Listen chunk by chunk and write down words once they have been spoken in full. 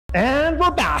And we're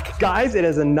back, guys. It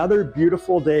is another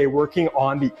beautiful day working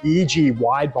on the EG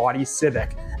wide body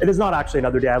Civic. It is not actually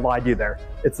another day, I lied to you there.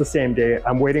 It's the same day.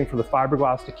 I'm waiting for the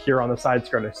fiberglass to cure on the side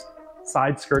skirt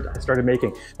I started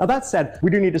making. Now that said,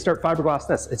 we do need to start fiberglass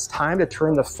this. It's time to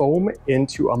turn the foam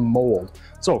into a mold.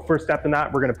 So first step in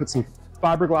that, we're gonna put some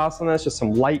fiberglass on this, just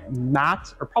some light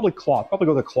matte, or probably cloth, probably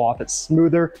go with a cloth, it's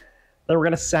smoother. Then we're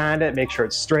gonna sand it, make sure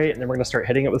it's straight, and then we're gonna start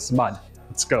hitting it with some mud.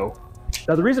 Let's go.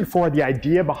 Now the reason for the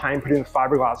idea behind putting the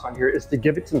fiberglass on here is to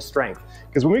give it some strength.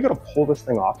 Because when we go to pull this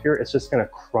thing off here, it's just gonna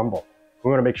crumble.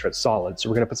 We wanna make sure it's solid. So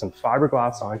we're gonna put some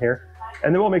fiberglass on here,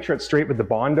 and then we'll make sure it's straight with the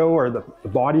Bondo, or the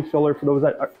body filler for those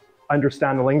that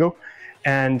understand the lingo.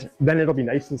 And then it'll be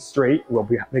nice and straight. We'll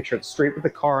make sure it's straight with the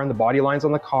car and the body lines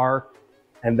on the car,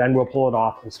 and then we'll pull it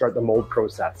off and start the mold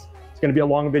process. It's gonna be a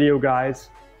long video, guys.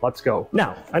 Let's go.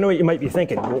 Now, I know what you might be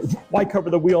thinking. Well, why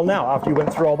cover the wheel now after you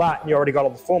went through all that and you already got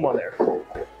all the foam on there?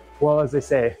 Well, as they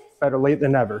say, better late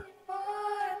than never.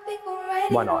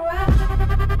 Why not?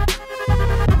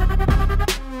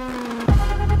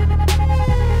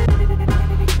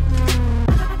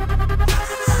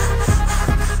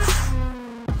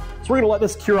 So we're gonna let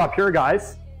this cure up here,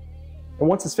 guys. And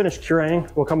once it's finished curing,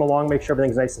 we'll come along, make sure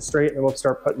everything's nice and straight, and then we'll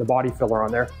start putting the body filler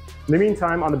on there. In the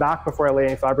meantime, on the back, before I lay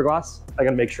any fiberglass, I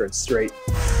gotta make sure it's straight.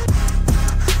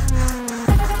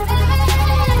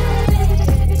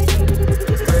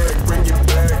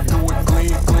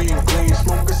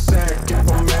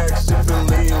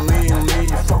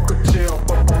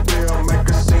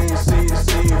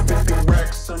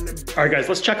 All right, guys,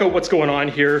 let's check out what's going on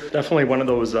here. Definitely one of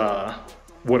those,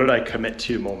 what did I commit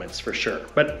to moments for sure.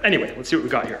 But anyway, let's see what we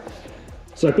got here.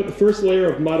 So I put the first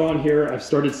layer of mud on here. I've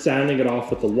started sanding it off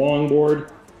with the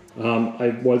longboard.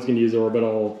 I was gonna use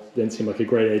orbital, didn't seem like a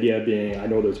great idea being, I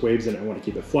know there's waves in it, I wanna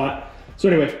keep it flat. So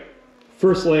anyway,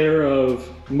 first layer of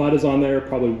mud is on there,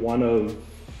 probably one of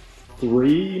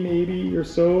 3 maybe or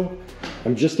so.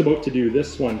 I'm just about to do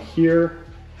this one here,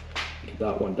 get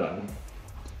that one done.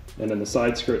 And then the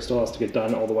side skirt still has to get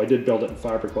done, although I did build it in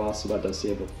fiberglass, so that does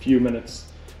save a few minutes.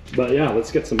 But yeah,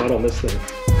 let's get some mud on this thing.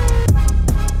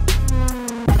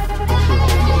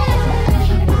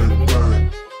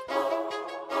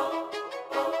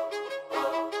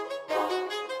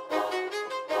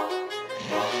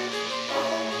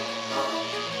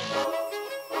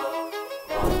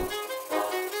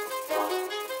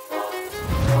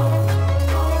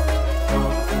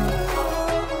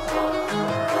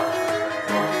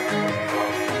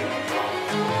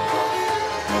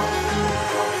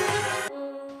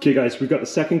 Okay guys, we've got the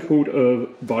second coat of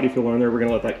body filler on there. We're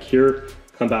gonna let that cure,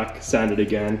 come back, sand it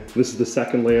again. This is the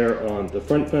second layer on the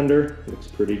front fender. Looks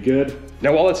pretty good.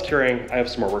 Now while it's curing, I have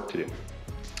some more work to do.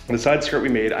 On the side skirt we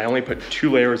made, I only put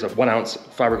 2 layers of 1 ounce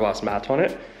fiberglass mat on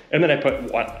it. And then I put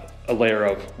a layer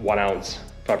of 1 ounce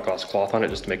fiberglass cloth on it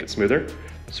just to make it smoother.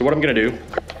 So what I'm gonna do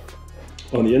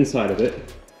on the inside of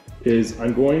it is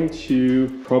I'm going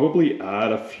to probably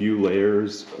add a few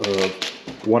layers of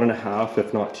 1.5,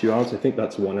 if not 2 ounce. I think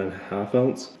that's 1.5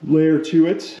 ounce layer to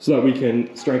it so that we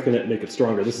can strengthen it and make it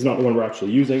stronger. This is not the one we're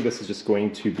actually using. This is just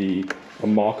going to be a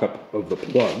mock-up of the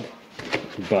plug.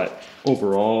 But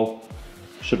overall,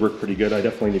 should work pretty good. I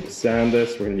definitely need to sand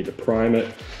this. We're gonna need to prime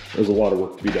it. There's a lot of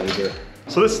work to be done here.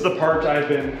 So this is the part I've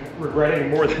been regretting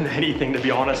more than anything, to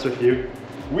be honest with you.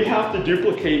 We have to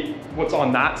duplicate what's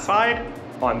on that side.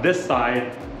 On this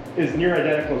side is near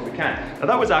identical as we can. Now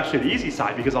that was actually the easy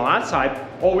side, because on that side,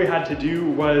 all we had to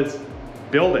do was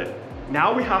build it.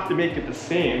 Now we have to make it the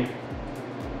same.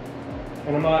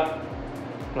 And I'm not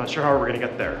sure how we're gonna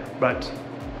get there, but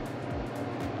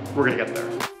we're gonna get there.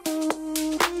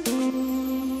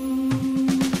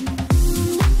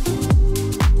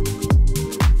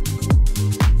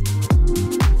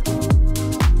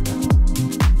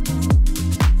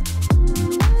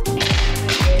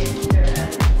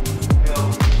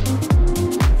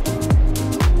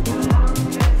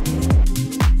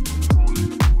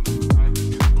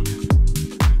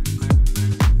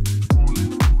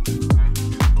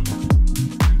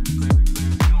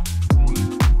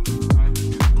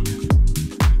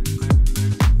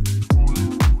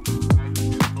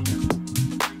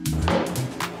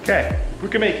 Okay, if we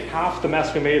can make half the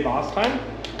mess we made last time,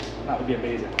 that would be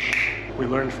amazing. We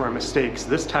learned from our mistakes.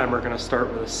 This time we're gonna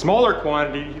start with a smaller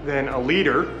quantity than a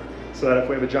liter, so that if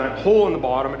we have a giant hole in the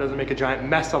bottom, it doesn't make a giant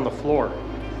mess on the floor.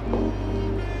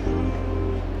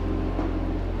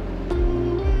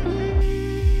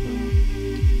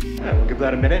 Yeah, we'll give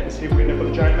that a minute and see if we end up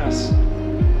with a giant mess.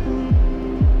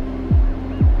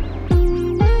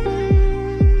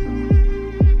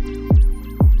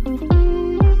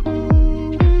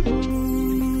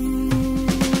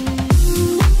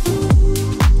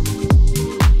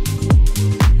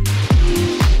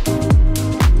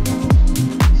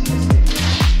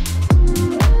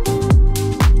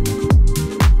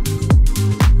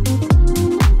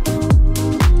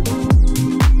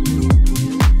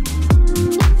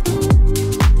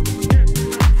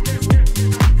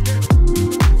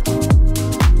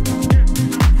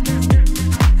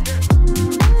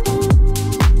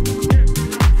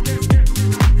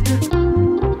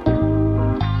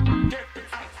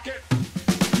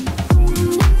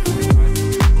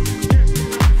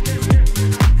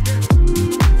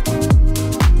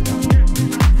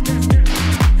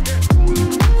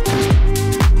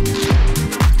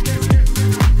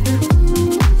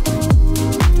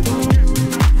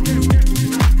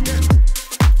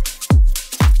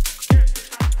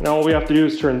 all we have to do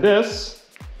is turn this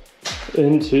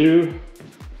into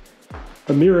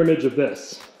a mirror image of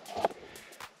this.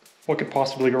 What could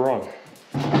possibly go wrong?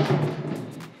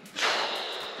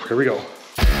 Here we go.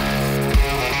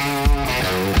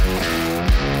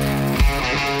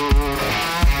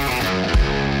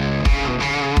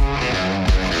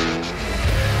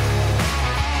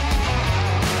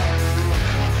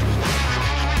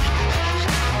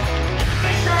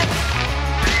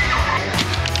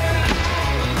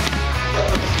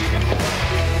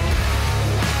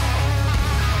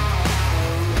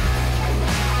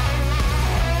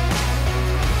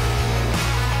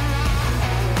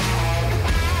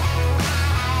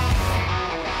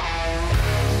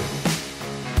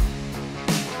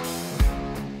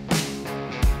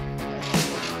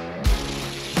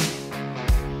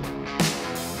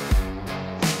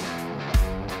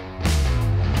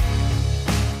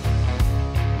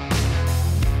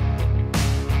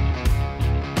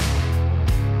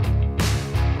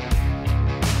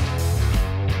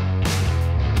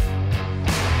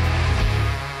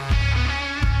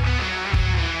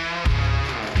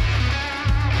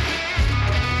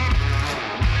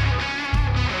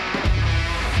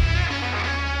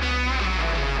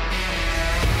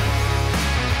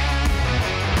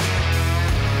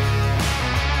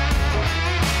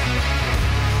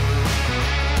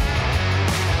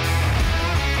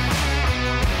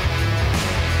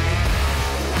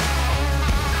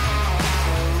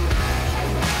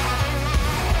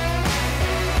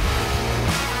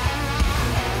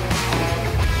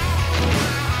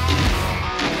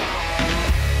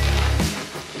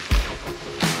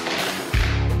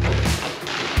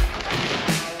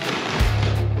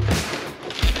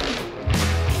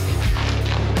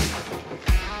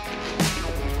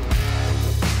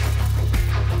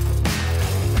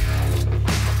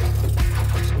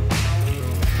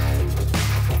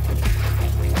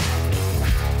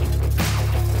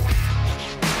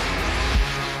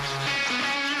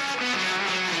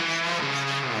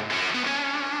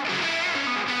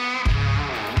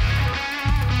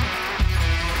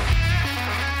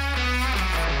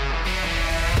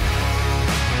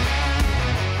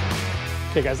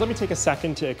 Okay guys, let me take a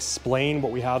second to explain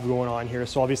what we have going on here.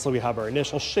 So obviously we have our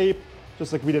initial shape,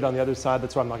 just like we did on the other side.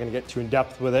 That's why I'm not gonna get too in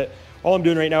depth with it. All I'm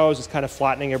doing right now is just kind of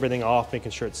flattening everything off,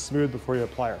 making sure it's smooth before you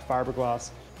apply our fiberglass.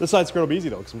 This side's gonna be easy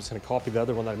though, because I'm just gonna copy the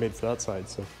other one that I made for that side.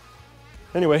 So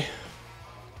anyway,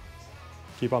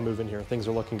 keep on moving here. Things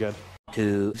are looking good.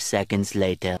 2 seconds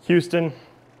later. Houston,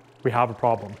 we have a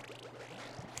problem.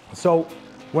 So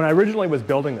when I originally was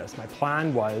building this, my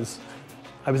plan was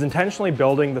I was intentionally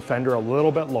building the fender a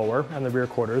little bit lower and the rear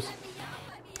quarters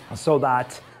so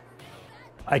that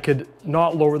I could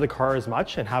not lower the car as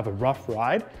much and have a rough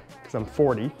ride, because I'm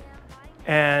 40,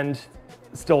 and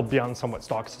still be on somewhat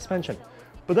stock suspension.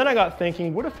 But then I got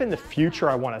thinking, what if in the future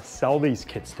I want to sell these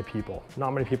kits to people?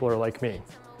 Not many people are like me.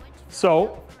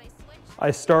 So I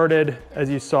started,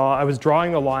 as you saw, I was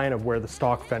drawing the line of where the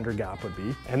stock fender gap would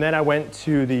be. And then I went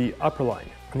to the upper line.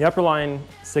 And the upper line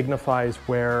signifies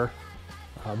where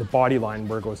the body line,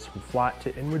 where it goes from flat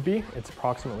to in, would be. It's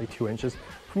approximately 2 inches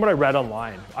from what I read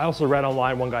online. I also read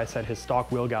online, one guy said his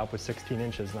stock wheel gap was 16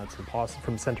 inches, and that's impossible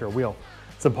from center of wheel.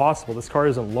 It's impossible. This car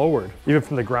isn't lowered. Even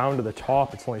from the ground to the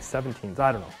top, it's only 17s.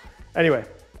 I don't know. Anyway,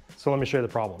 so let me show you the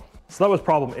problem. So that was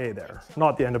problem A there.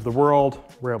 Not the end of the world.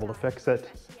 We're able to fix it.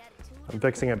 I'm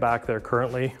fixing it back there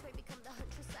currently.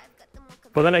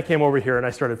 But then I came over here and I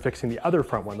started fixing the other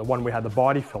front one, the one we had the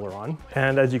body filler on.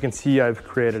 And as you can see, I've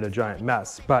created a giant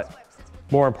mess. But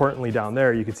more importantly down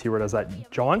there, you can see where it has that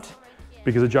jaunt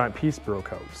because a giant piece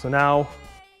broke out. So now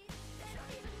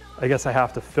I guess I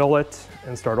have to fill it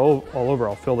and start all over.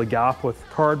 I'll fill the gap with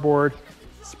cardboard,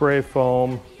 spray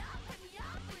foam,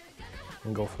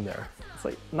 and go from there. It's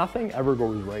like nothing ever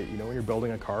goes right, you know, when you're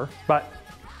building a car. But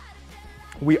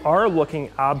we are looking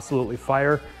absolutely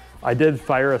fire. I did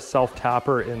fire a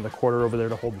self-tapper in the quarter over there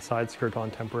to hold the side skirt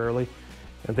on temporarily,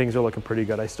 and things are looking pretty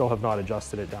good. I still have not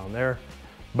adjusted it down there,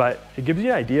 but it gives you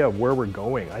an idea of where we're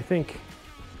going. I think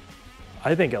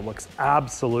it looks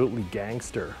absolutely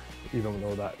gangster, even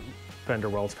though that fender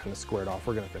well's kind of squared off.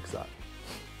 We're gonna fix that.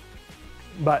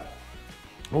 But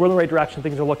we're in the right direction.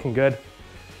 Things are looking good.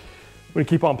 I'm gonna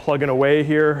keep on plugging away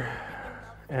here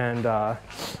and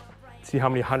see how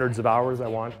many hundreds of hours I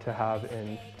want to have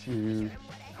into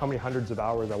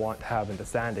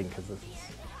sanding, because this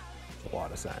is a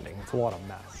lot of sanding. It's a lot of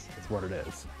mess, is what it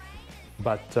is.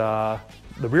 But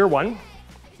the rear one,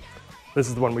 this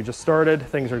is the one we just started.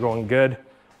 Things are going good.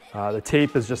 The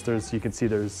tape is just, you can see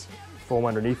there's foam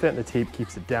underneath it, and the tape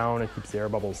keeps it down and keeps the air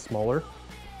bubbles smaller.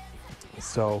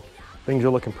 So Things are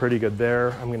looking pretty good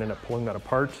there. I'm gonna end up pulling that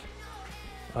apart.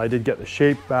 I did get the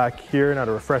shape back here. Now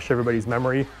to refresh everybody's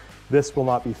memory, this will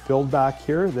not be filled back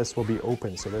here. This will be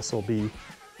open. So this will be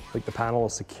like the panel will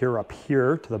secure up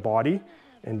here to the body,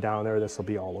 and down there, this will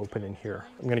be all open in here.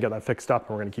 I'm gonna get that fixed up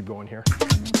and we're gonna keep going here.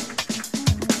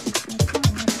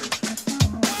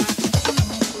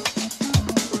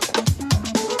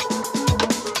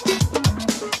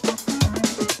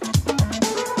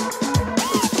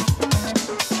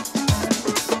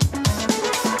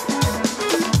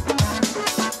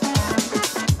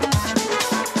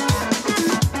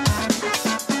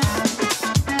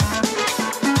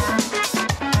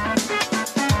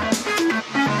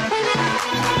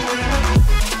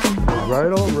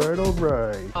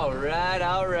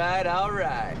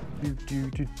 Alright.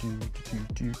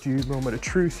 Moment of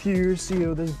truth here. See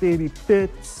how this baby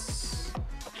fits.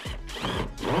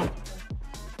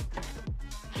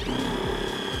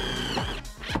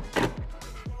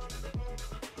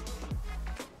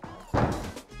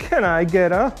 Can I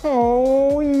get a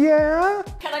oh yeah?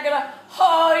 Can I get a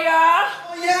oh yeah?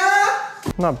 Oh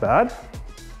yeah? Not bad.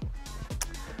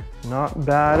 Not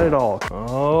bad at all.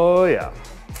 Oh yeah.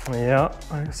 Yeah,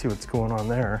 I see what's going on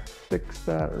there. Fix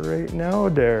that right now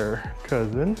there,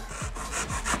 cousin.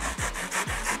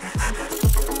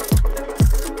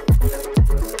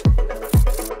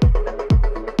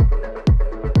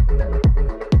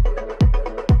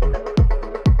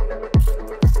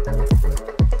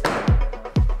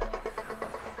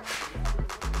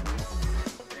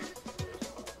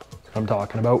 I'm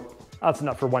talking about. That's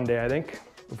enough for one day, I think.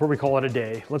 Before we call it a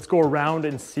day, let's go around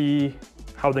and see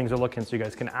how things are looking so you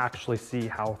guys can actually see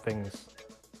how things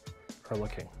are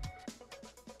looking.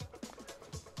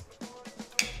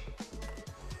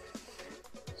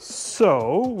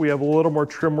 So we have a little more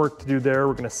trim work to do there.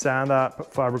 We're gonna sand that,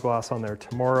 put fiberglass on there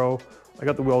tomorrow. I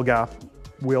got the wheel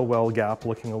well gap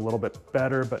looking a little bit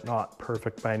better, but not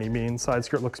perfect by any means. Side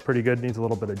skirt looks pretty good, needs a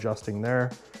little bit adjusting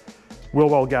there. Wheel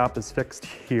well gap is fixed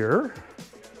here.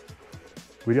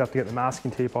 We do have to get the masking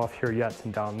tape off here yet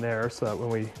and down there so that when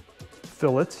we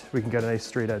fill it, we can get a nice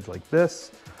straight edge like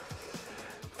this.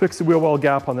 Fix the wheel well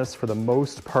gap on this for the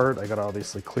most part. I gotta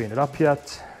obviously clean it up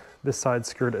yet. This side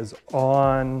skirt is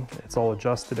on, it's all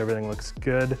adjusted, everything looks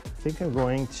good. I think I'm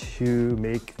going to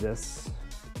make this,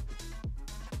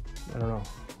 I don't know.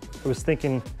 I was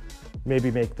thinking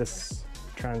maybe make this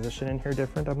transition in here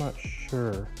different, I'm not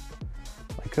sure.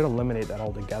 I could eliminate that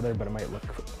altogether, but it might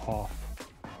look off.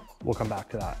 We'll come back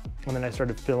to that. And then I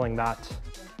started filling that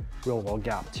wheel well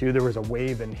gap too. There was a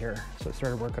wave in here, so I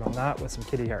started working on that with some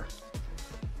kitty hair.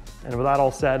 And with that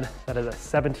all said, that is a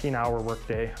 17-hour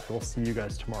workday. I will see you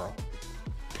guys tomorrow.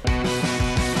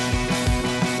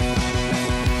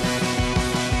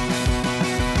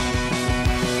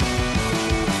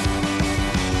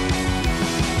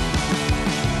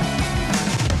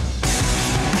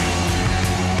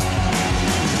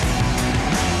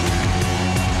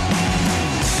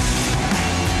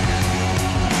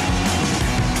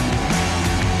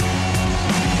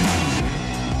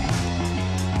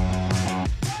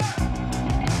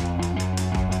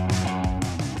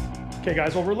 Okay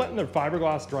guys, well we're letting the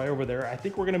fiberglass dry over there. I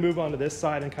think we're gonna move on to this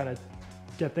side and kind of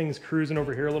get things cruising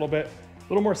over here a little bit. A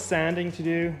little more sanding to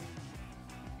do.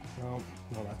 No,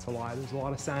 that's a lie. There's a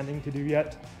lot of sanding to do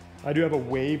yet. I do have a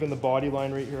wave in the body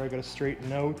line right here I gotta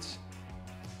straighten out.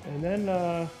 And then,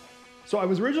 so I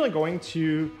was originally going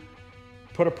to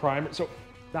put a primer. So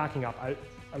backing up, I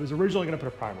was originally gonna put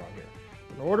a primer on here.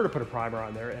 In order to put a primer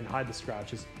on there and hide the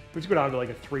scratches, we just go down to like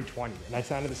a 320, and I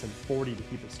sanded this in 40 to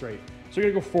keep it straight. So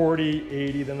you're gonna go 40,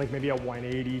 80, then like maybe a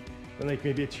 180, then like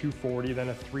maybe a 240, then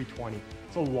a 320.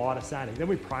 It's a lot of sanding. Then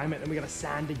we prime it, then we gotta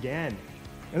sand again.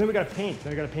 And then we gotta paint.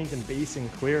 Then we gotta paint in base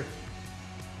and clear.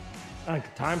 I don't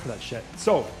have time for that shit.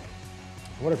 So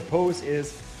what I propose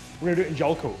is we're gonna do it in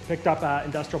gel coat. Picked up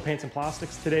Industrial Paints and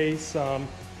Plastics today, some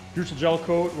neutral gel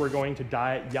coat. We're going to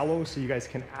dye it yellow so you guys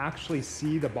can actually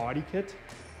see the body kit,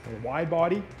 the wide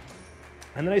body.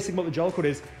 And the nice thing about the gel coat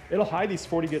is it'll hide these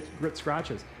 40 grit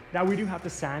scratches. Now we do have to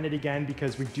sand it again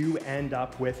because we do end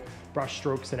up with brush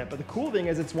strokes in it. But the cool thing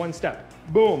is it's one step.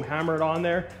 Boom, hammer it on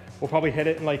there. We'll probably hit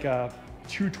it in like a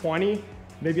 220,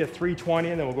 maybe a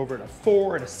 320, and then we'll go over to a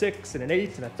 4 and a 6 and an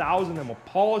 8 and 1,000, and we'll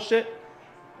polish it.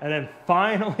 And then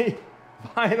finally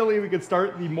we could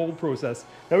start the mold process.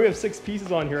 Now we have 6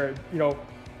 pieces on here, you know,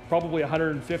 probably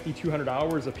 150, 200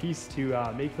 hours a piece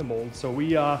to make the mold. So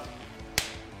we got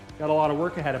a lot of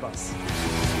work ahead of us.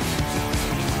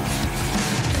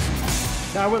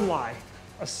 Now I wouldn't lie,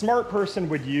 a smart person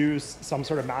would use some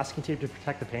sort of masking tape to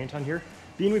protect the paint on here.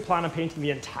 Being we plan on painting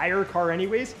the entire car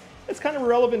anyways, it's kind of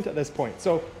irrelevant at this point.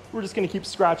 So we're just gonna keep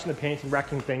scratching the paint and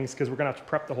wrecking things because we're gonna have to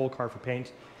prep the whole car for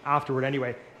paint afterward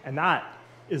anyway. And that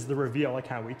is the reveal. I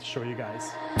can't wait to show you guys.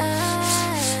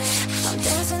 I'm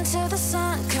dancing till the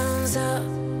sun comes up.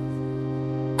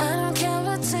 I don't care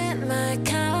what's in my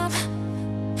cup.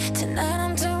 Tonight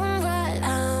I'm doing what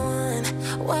I want,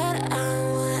 what I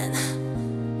want.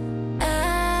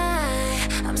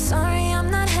 I'm sorry I'm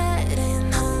not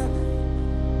heading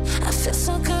home. I feel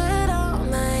so good on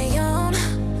my own.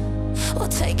 We'll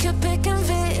take your pick and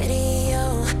video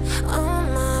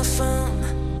on my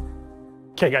phone.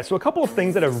 Okay guys, so a couple of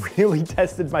things that have really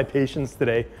tested my patience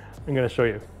today, I'm gonna show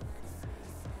you.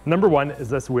 Number one is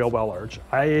this wheel well arch.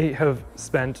 I have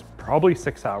spent probably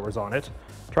 6 hours on it,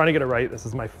 trying to get it right. This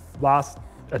is my last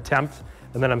attempt,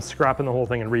 and then I'm scrapping the whole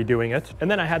thing and redoing it. And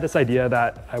then I had this idea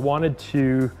that I wanted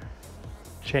to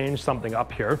change something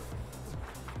up here.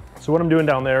 So what I'm doing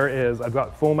down there is I've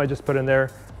got foam I just put in there,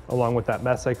 along with that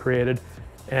mess I created,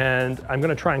 and I'm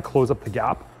gonna try and close up the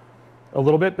gap a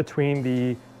little bit between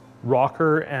the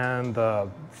rocker and the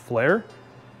flare,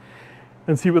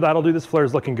 and see what that'll do. This flare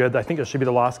is looking good. I think it should be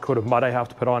the last coat of mud I have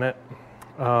to put on it.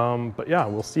 But yeah,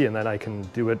 we'll see. And then I can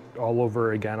do it all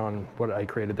over again on what I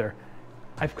created there.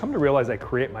 I've come to realize I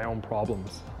create my own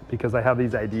problems because I have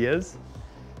these ideas.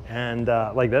 And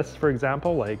like this, for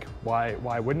example, like why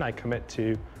wouldn't I commit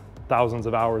to thousands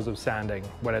of hours of sanding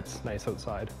when it's nice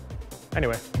outside?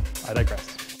 Anyway, I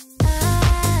digress.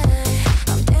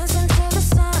 I'm dancing till the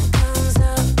sun comes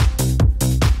up.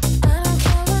 I don't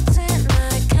care what's in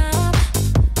my cup.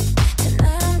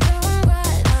 Tonight I'm doing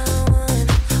what I want,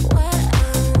 what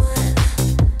I want.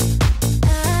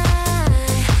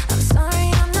 I'm sorry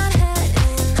I'm not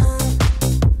heading home.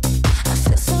 I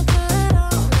feel so good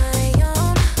on my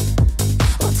own.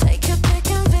 We'll take your pick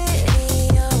and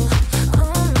video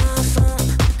on my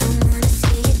phone. I wanna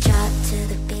see you drop to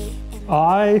the beat.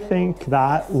 I think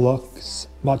that looks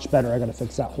much better. I gotta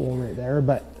fix that hole right there,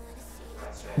 but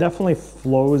definitely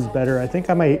flows better. I think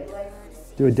I might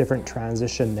do a different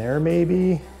transition there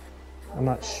maybe. I'm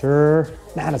not sure.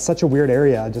 Man, it's such a weird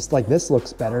area. Just like this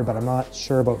looks better, but I'm not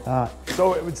sure about that.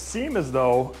 So it would seem as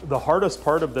though the hardest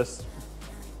part of this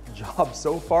job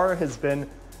so far has been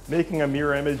making a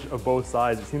mirror image of both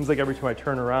sides. It seems like every time I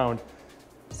turn around,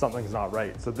 something's not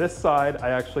right. So this side, I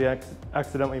actually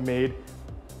accidentally made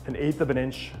 1/8 of an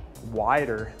inch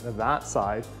wider than that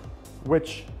side,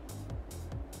 which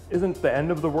isn't the end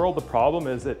of the world. The problem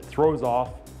is it throws off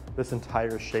this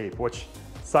entire shape, which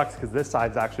sucks because this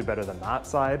side's actually better than that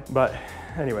side. But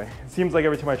anyway, it seems like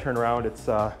every time I turn around, it's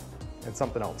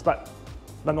something else. But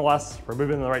nonetheless, we're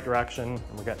moving in the right direction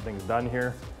and we're getting things done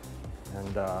here.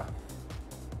 And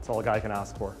that's all a guy can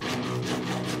ask for.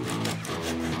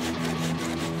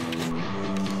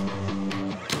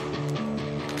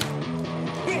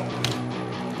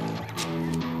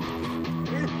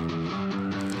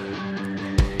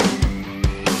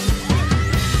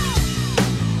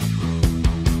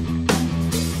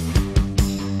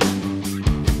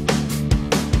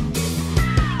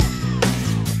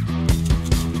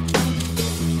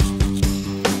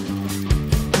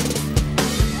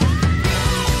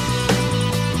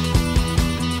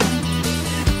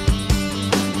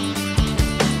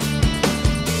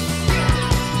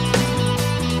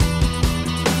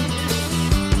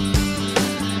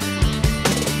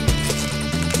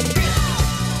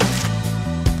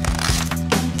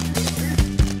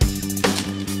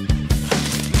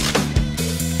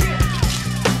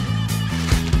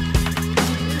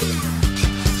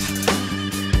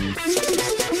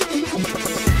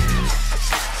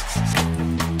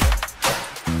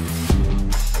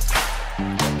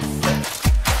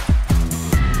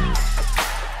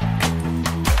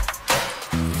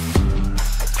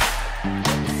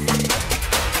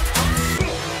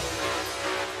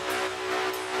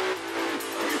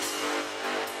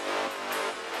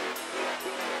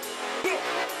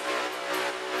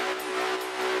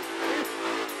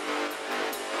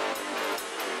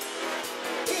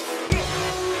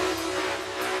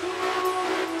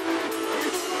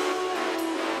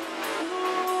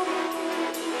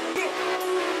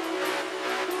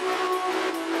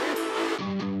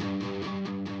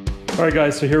 All right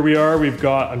guys, so here we are.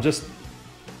 I'm just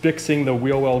fixing the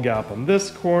wheel well gap on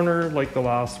this corner like the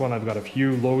last one. I've got a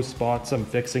few low spots I'm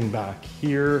fixing back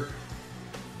here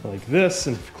like this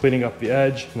and cleaning up the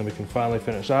edge, and then we can finally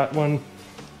finish that one.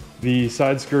 The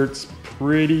side skirt's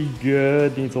pretty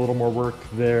good, needs a little more work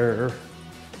there.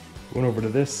 Going over to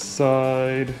this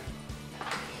side.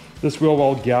 This wheel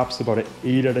well gap's about an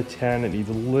 8 out of 10. It needs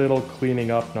a little cleaning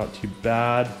up, not too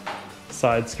bad.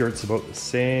 Side skirt's about the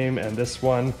same, and this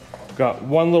one got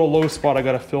one little low spot I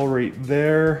gotta fill right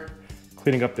there.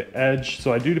 cleaning up the edge.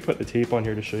 So I do put the tape on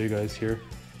here to show you guys here,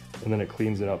 and then it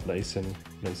cleans it up nice and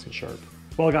sharp.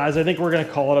 Well guys, I think we're gonna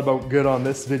call it about good on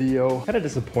this video. Kind of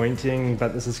disappointing,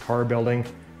 but this is car building.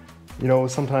 You know,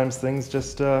 sometimes things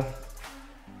just, they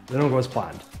don't go as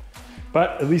planned.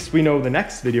 But at least we know the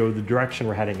next video, the direction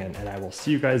we're heading in, and I will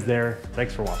see you guys there.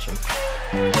 Thanks for watching.